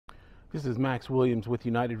This is Max Williams with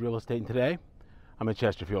United Real Estate, and today I'm in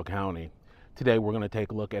Chesterfield County. Today we're going to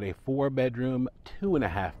take a look at a 4-bedroom,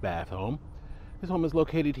 2.5-bath home. This home is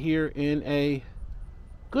located here in a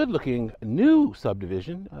good-looking new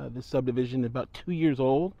subdivision. This subdivision is about 2 years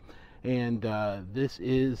old, and this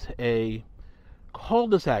is a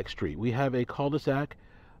cul-de-sac street. We have a cul-de-sac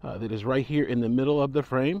that is right here in the middle of the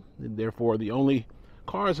frame, and therefore the only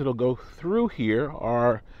cars that'll go through here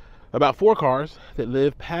are about 4 cars that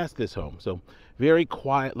live past this home. So very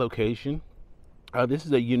quiet location. This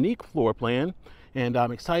is a unique floor plan, and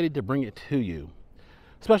I'm excited to bring it to you.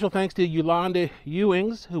 Special thanks to Yolanda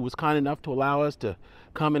Ewings, who was kind enough to allow us to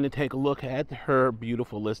come in and take a look at her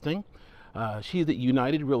beautiful listing. She's at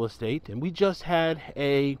United Real Estate, and we just had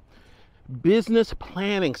a business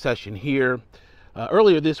planning session here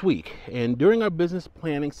earlier this week. And during our business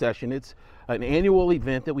planning session, it's an annual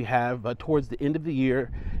event that we have towards the end of the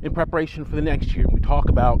year in preparation for the next year. We talk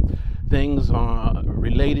about things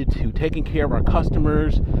related to taking care of our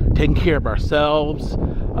customers, taking care of ourselves,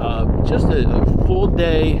 just a full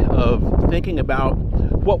day of thinking about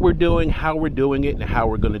what we're doing, how we're doing it, and how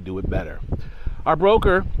we're going to do it better. Our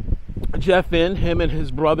broker, Jeff Finn, him and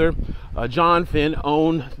his brother, John Finn,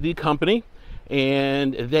 own the company,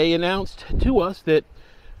 and they announced to us that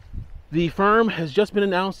the firm has just been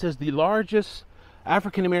announced as the largest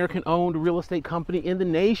African-American owned real estate company in the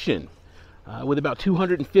nation, with about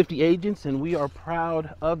 250 agents, and we are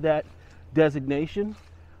proud of that designation.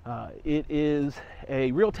 It is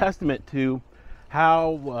a real testament to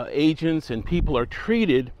how agents and people are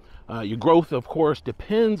treated. Your growth, of course,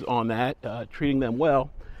 depends on that, treating them well,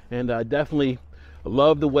 and definitely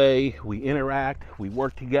love the way we interact, we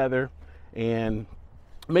work together, and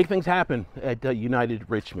make things happen at United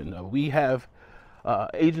Richmond. We have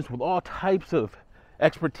agents with all types of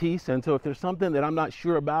expertise, and so if there's something that I'm not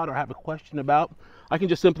sure about or have a question about, I can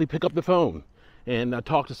just simply pick up the phone and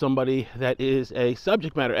talk to somebody that is a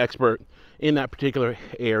subject matter expert in that particular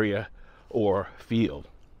area or field.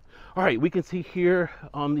 All right, we can see here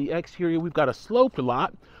on the exterior we've got a sloped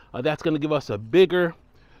lot. That's going to give us a bigger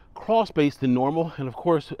crawl space than normal, and of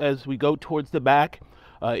course as we go towards the back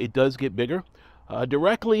it does get bigger.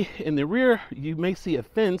 Directly in the rear, you may see a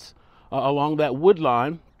fence along that wood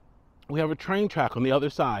line. We have a train track on the other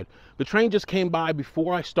side. The train just came by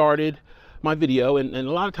before I started my video, and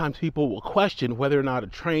a lot of times people will question whether or not a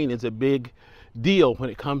train is a big deal when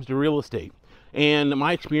it comes to real estate. And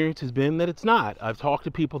my experience has been that it's not. I've talked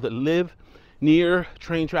to people that live near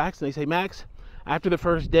train tracks, and they say, Max, after the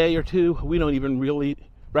first day or two, we don't even really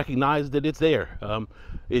recognize that it's there.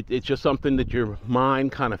 It's just something that your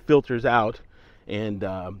mind kind of filters out and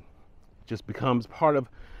just becomes part of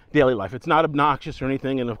daily life. It's not obnoxious or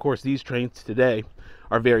anything, and of course these trains today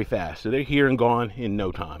are very fast, so they're here and gone in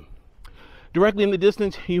no time. Directly in the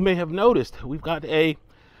distance, you may have noticed we've got a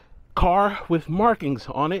car with markings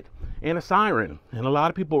on it and a siren, and a lot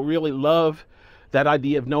of people really love that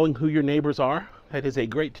idea of knowing who your neighbors are. That is a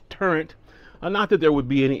great deterrent. Not that there would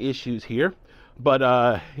be any issues here,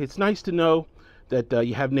 but it's nice to know that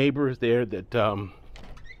you have neighbors there that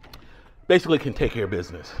basically can take care of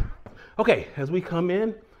business. Okay, as we come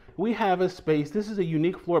in, we have a space. This is a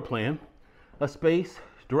unique floor plan, a space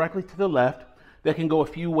directly to the left that can go a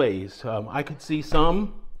few ways. I could see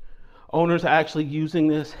some owners actually using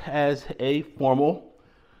this as a formal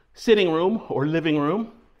sitting room or living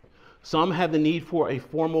room. Some have the need for a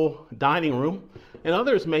formal dining room, and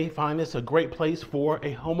others may find this a great place for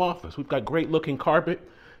a home office. We've got great looking carpet.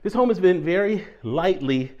 This home has been very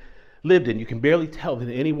lightly lived in. You can barely tell that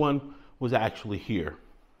anyone was actually here.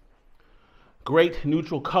 Great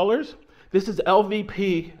neutral colors. This is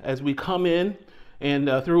LVP as we come in and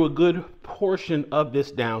through a good portion of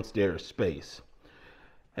this downstairs space.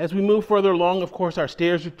 As we move further along, of course, our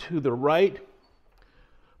stairs are to the right.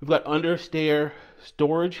 We've got under-stair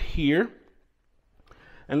storage here.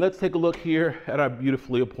 And let's take a look here at our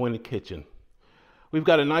beautifully appointed kitchen. We've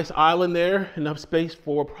got a nice island there, enough space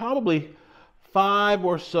for probably 5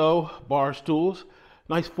 or so bar stools.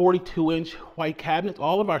 Nice 42-inch white cabinets.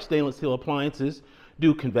 All of our stainless steel appliances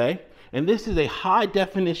do convey. And this is a high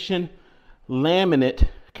definition laminate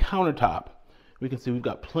countertop. We can see we've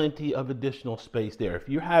got plenty of additional space there. If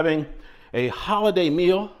you're having a holiday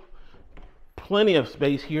meal, plenty of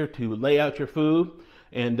space here to lay out your food,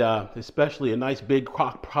 and especially a nice big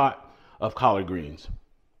crock pot of collard greens.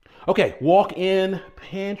 Okay, walk-in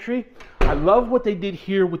pantry. I love what they did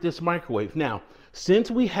here with this microwave. Now,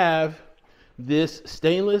 since we have this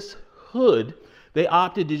stainless hood, they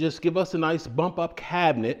opted to just give us a nice bump up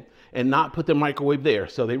cabinet and not put the microwave there.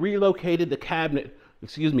 So they relocated the cabinet,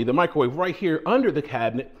 the microwave right here under the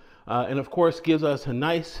cabinet, and of course gives us a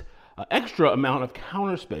nice extra amount of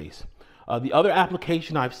counter space. The other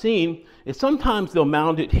application I've seen is sometimes they'll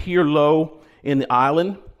mount it here low in the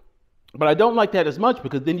island, but I don't like that as much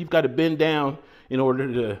because then you've got to bend down in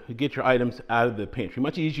order to get your items out of the pantry.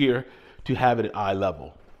 Much easier to have it at eye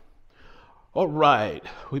level. All right,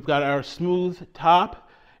 we've got our smooth top,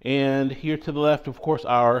 and here to the left, of course,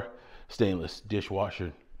 our stainless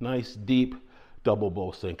dishwasher. Nice deep double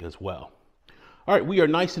bowl sink as well. All right, we are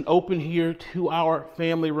nice and open here to our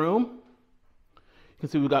family room. You can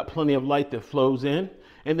see we've got plenty of light that flows in.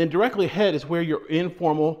 And then directly ahead is where your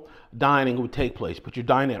informal dining would take place. Put your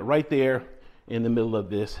dinette right there in the middle of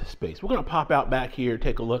this space. We're gonna pop out back here,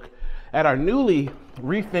 take a look at our newly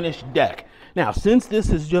refinished deck. Now, since this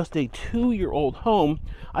is just a 2-year-old home,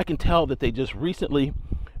 I can tell that they just recently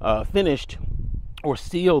finished or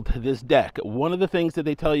sealed this deck. One of the things that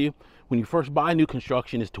they tell you when you first buy new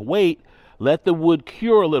construction is to wait, let the wood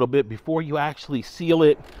cure a little bit before you actually seal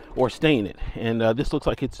it or stain it. And this looks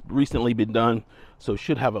like it's recently been done, so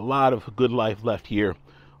should have a lot of good life left here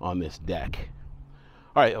on this deck.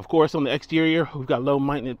 All right, of course, on the exterior, we've got low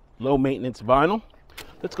maintenance vinyl.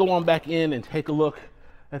 Let's go on back in and take a look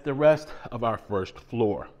at the rest of our first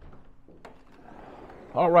floor.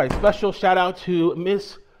 All right, special shout out to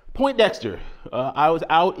Miss Poindexter. I was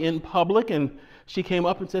out in public and she came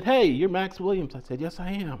up and said, "Hey, you're Max Williams." I said, "Yes,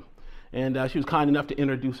 I am." And she was kind enough to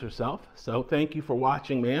introduce herself. So thank you for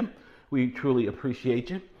watching, ma'am. We truly appreciate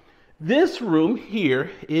you. This room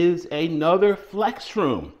here is another flex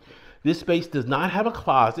room. This space does not have a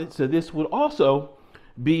closet, so this would also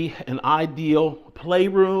be an ideal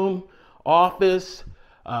playroom, office,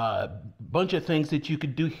 bunch of things that you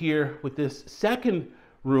could do here with this second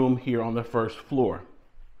room here on the first floor.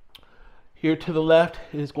 Here to the left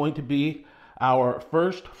is going to be our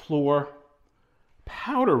first floor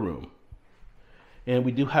powder room. And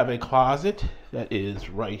we do have a closet that is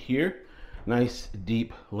right here. Nice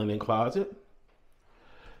deep linen closet.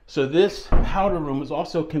 So this powder room is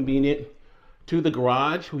also convenient to the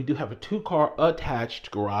garage. We do have a 2-car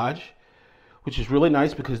attached garage, which is really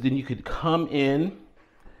nice because then you could come in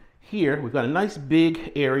here. We've got a nice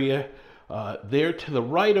big area there to the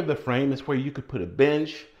right of the frame is where you could put a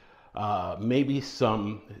bench, maybe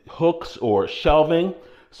some hooks or shelving.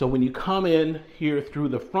 So when you come in here through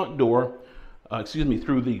the front door,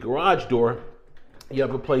 through the garage door, you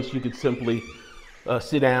have a place you could simply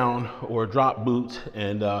sit down or drop boots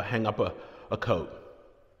and hang up a coat.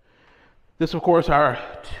 This, of course, our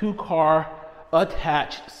 2-car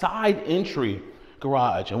attached side entry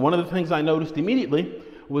garage. And one of the things I noticed immediately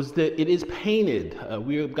was that it is painted.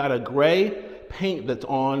 We've got a gray paint that's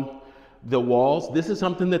on the walls. This is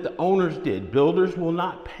something that the owners did. Builders will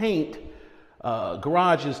not paint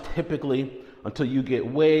garages typically until you get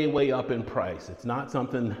way, way up in price. It's not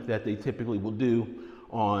something that they typically will do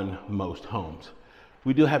on most homes.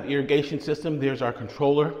 We do have irrigation system. There's our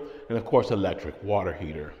controller, and of course, electric water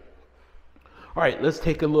heater. All right, let's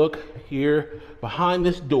take a look here. Behind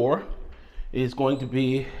this door is going to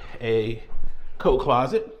be a coat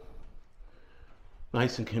closet.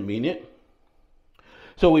 Nice and convenient.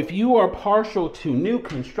 So if you are partial to new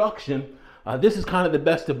construction, this is kind of the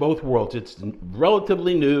best of both worlds. It's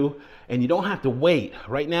relatively new and you don't have to wait.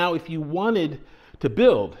 Right now, if you wanted to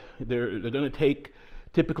build, they're going to take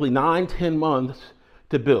typically 9-10 months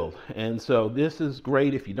to build. And so this is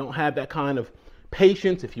great if you don't have that kind of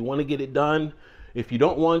patience, if you want to get it done, if you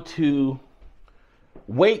don't want to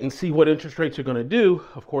wait and see what interest rates are going to do.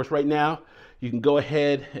 Of course, right now, you can go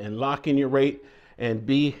ahead and lock in your rate and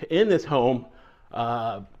be in this home.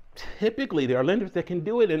 Typically, there are lenders that can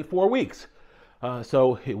do it in 4 weeks.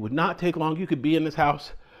 So it would not take long. You could be in this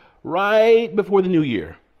house right before the new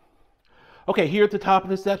year. Okay, here at the top of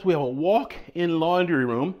the steps, we have a walk-in laundry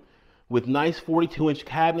room with nice 42-inch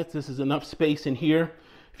cabinets. This is enough space in here.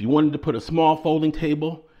 If you wanted to put a small folding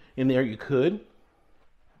table in there, you could.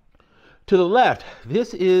 To the left,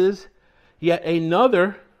 this is yet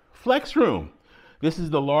another flex room. This is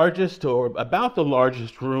the largest, or about the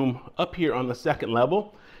largest room up here on the second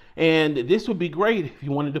level. And this would be great if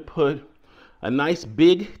you wanted to put a nice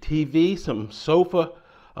big TV, some sofa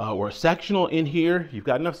or a sectional in here. You've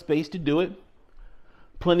got enough space to do it.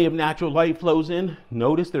 Plenty of natural light flows in.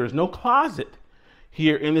 Notice there is no closet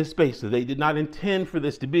here in this space, so they did not intend for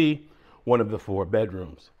this to be one of the 4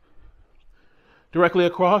 bedrooms. Directly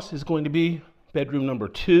across is going to be bedroom number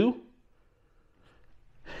 2.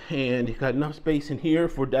 And you've got enough space in here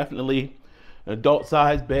for definitely an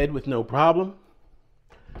adult-sized bed with no problem.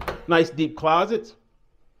 Nice deep closets.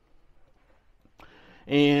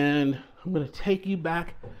 And I'm going to take you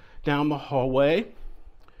back down the hallway.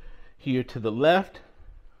 Here to the left,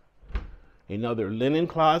 another linen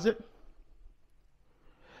closet.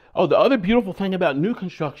 Oh, the other beautiful thing about new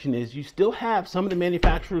construction is you still have some of the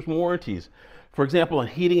manufacturer's warranties. For example, on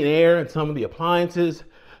heating and air and some of the appliances,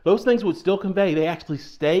 those things would still convey. They actually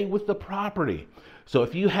stay with the property. So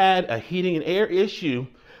if you had a heating and air issue,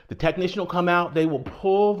 the technician will come out, they will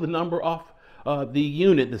pull the number off the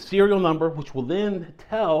unit, the serial number, which will then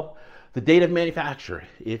tell the date of manufacture.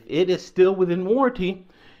 If it is still within warranty,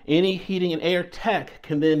 any heating and air tech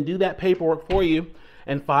can then do that paperwork for you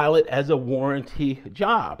and file it as a warranty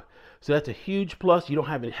job. So that's a huge plus. You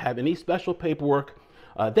don't have any special paperwork.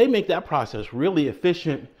 They make that process really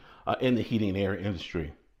efficient in the heating and air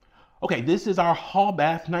industry. Okay, this is our hall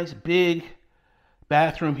bath. Nice big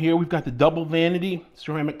bathroom here. We've got the double vanity,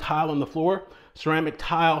 ceramic tile on the floor, ceramic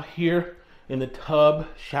tile here in the tub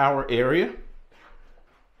shower area.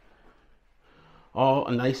 All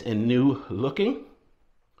nice and new looking.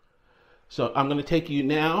 So I'm going to take you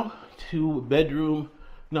now to bedroom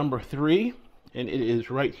number 3, and it is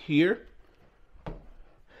right here.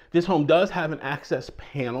 This home does have an access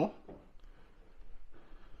panel.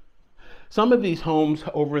 Some of these homes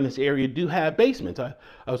over in this area do have basements. I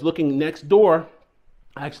was looking next door,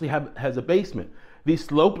 actually has a basement. These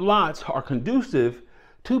sloped lots are conducive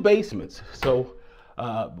to basements. So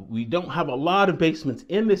we don't have a lot of basements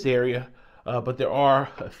in this area, but there are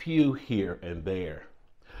a few here and there.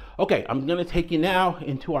 Okay, I'm gonna take you now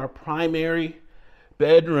into our primary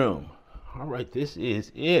bedroom. All right, this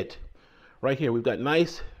is it. Right here, we've got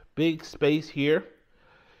nice big space here.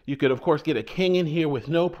 You could, of course, get a king in here with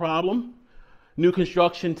no problem. New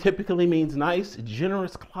construction typically means nice,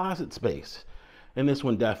 generous closet space. And this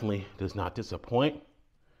one definitely does not disappoint.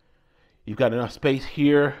 You've got enough space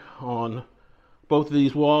here on both of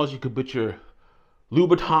these walls. You could put your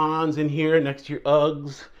Louboutins in here next to your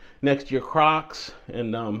Uggs, next to your Crocs,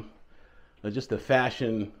 and just a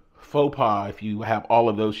fashion faux pas if you have all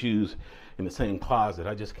of those shoes in the same closet.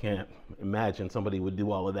 I just can't imagine somebody would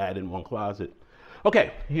do all of that in one closet.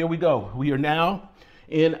 Okay, here we go. We are now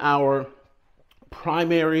in our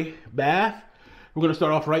primary bath. We're going to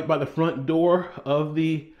start off right by the front door of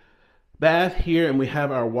the bath here, and we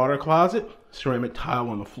have our water closet, ceramic tile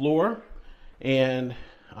on the floor, and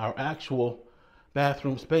our actual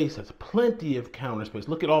bathroom space has plenty of counter space.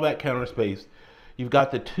 Look at all that counter space. You've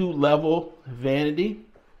got the 2-level vanity,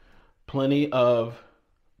 plenty of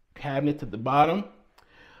cabinets at the bottom.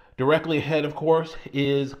 Directly ahead, of course,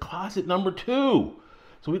 is closet number 2.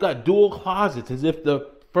 So we've got dual closets, as if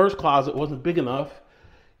the first closet wasn't big enough.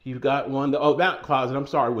 You've got one, oh, that closet, I'm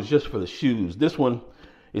sorry, was just for the shoes. This one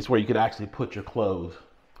is where you could actually put your clothes,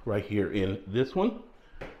 right here in this one.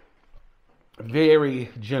 Very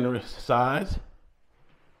generous size.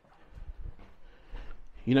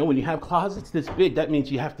 You know, when you have closets this big, that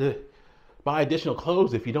means you have to buy additional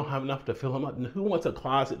clothes if you don't have enough to fill them up. And who wants a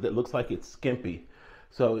closet that looks like it's skimpy?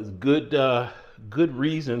 So it's good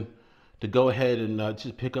reason to go ahead and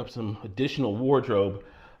just pick up some additional wardrobe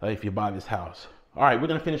if you buy this house. All right, we're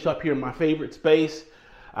gonna finish up here in my favorite space,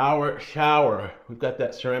 our shower. We've got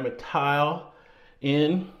that ceramic tile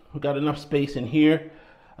in. We've got enough space in here.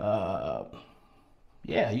 Yeah,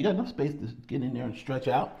 you got enough space to get in there and stretch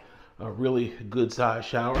out. A really good size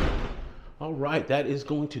shower. All right, that is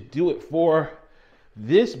going to do it for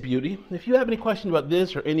this beauty. If you have any questions about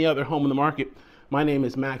this or any other home in the market, my name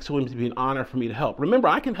is Max Williams. It'd be an honor for me to help. Remember,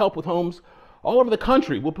 I can help with homes all over the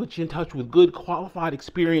country. We'll put you in touch with good, qualified,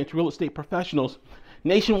 experienced real estate professionals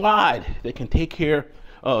nationwide that can take care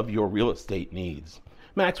of your real estate needs.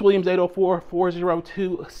 Max Williams,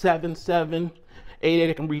 804-402-7788.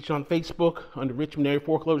 I can reach on Facebook under Richmond Area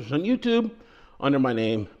Foreclosures, on YouTube under my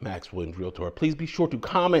name, Max Williams Realtor. Please be sure to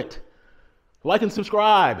comment, like, and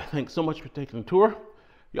subscribe. Thanks so much for taking the tour.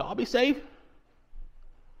 Y'all be safe.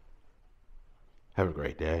 Have a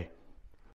great day.